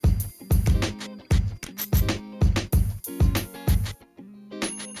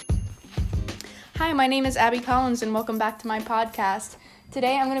Hi, my name is Abby Collins, and welcome back to my podcast.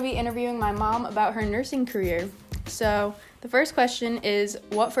 Today I'm going to be interviewing my mom about her nursing career. So, the first question is,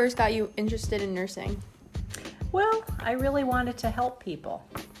 what first got you interested in nursing? Well, I really wanted to help people,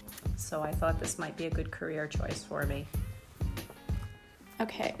 so I thought this might be a good career choice for me.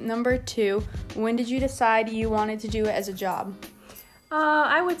 Okay, number 2, when did you decide you wanted to do it as a job?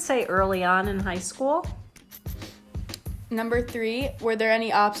 I would say early on in high school. Number 3, were there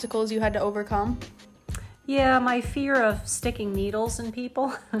any obstacles you had to overcome? Yeah, my fear of sticking needles in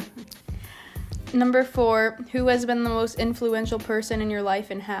people. Number 4, who has been the most influential person in your life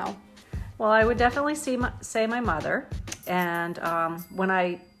and how? Well, I would definitely say my mother. And when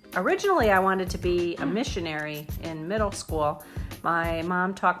I wanted to be a missionary in middle school. My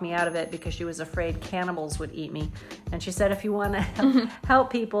mom talked me out of it because she was afraid cannibals would eat me. And she said, if you want to help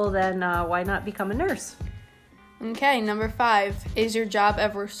people, then why not become a nurse? Okay, number 5, is your job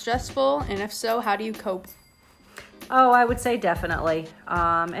ever stressful? And if so, how do you cope? Oh, I would say definitely.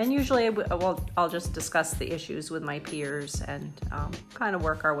 And usually I'll just discuss the issues with my peers and kind of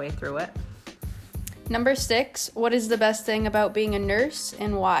work our way through it. Number 6, what is the best thing about being a nurse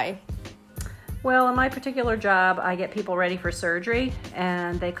and why? Well, in my particular job, I get people ready for surgery,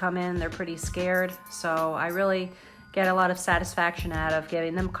 and they come in, they're pretty scared, so I really get a lot of satisfaction out of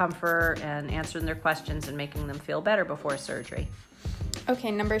giving them comfort and answering their questions and making them feel better before surgery.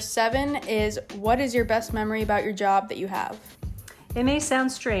 Okay, number 7 is, what is your best memory about your job that you have? It may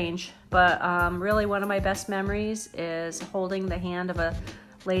sound strange, but really one of my best memories is holding the hand of a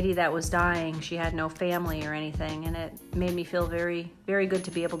lady that was dying. She had no family or anything, and it made me feel very, very good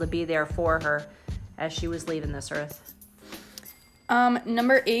to be able to be there for her as she was leaving this earth.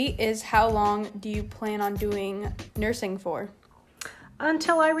 Number 8 is, how long do you plan on doing nursing for?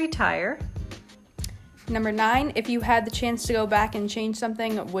 Until I retire. Number 9, if you had the chance to go back and change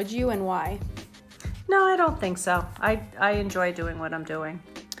something, would you, and why? No, I don't think so. I enjoy doing what I'm doing.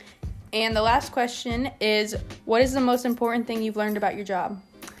 And the last question is, what is the most important thing you've learned about your job?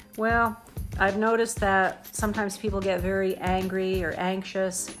 Well, I've noticed that sometimes people get very angry or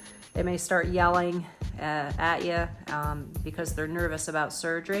anxious. They may start yelling at you because they're nervous about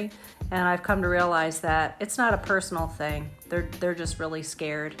surgery. And I've come to realize that it's not a personal thing. They're just really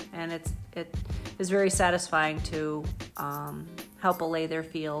scared. And it is very satisfying to help allay their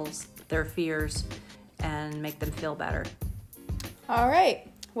fears, and make them feel better. All right.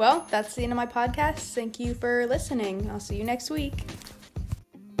 Well, that's the end of my podcast. Thank you for listening. I'll see you next week.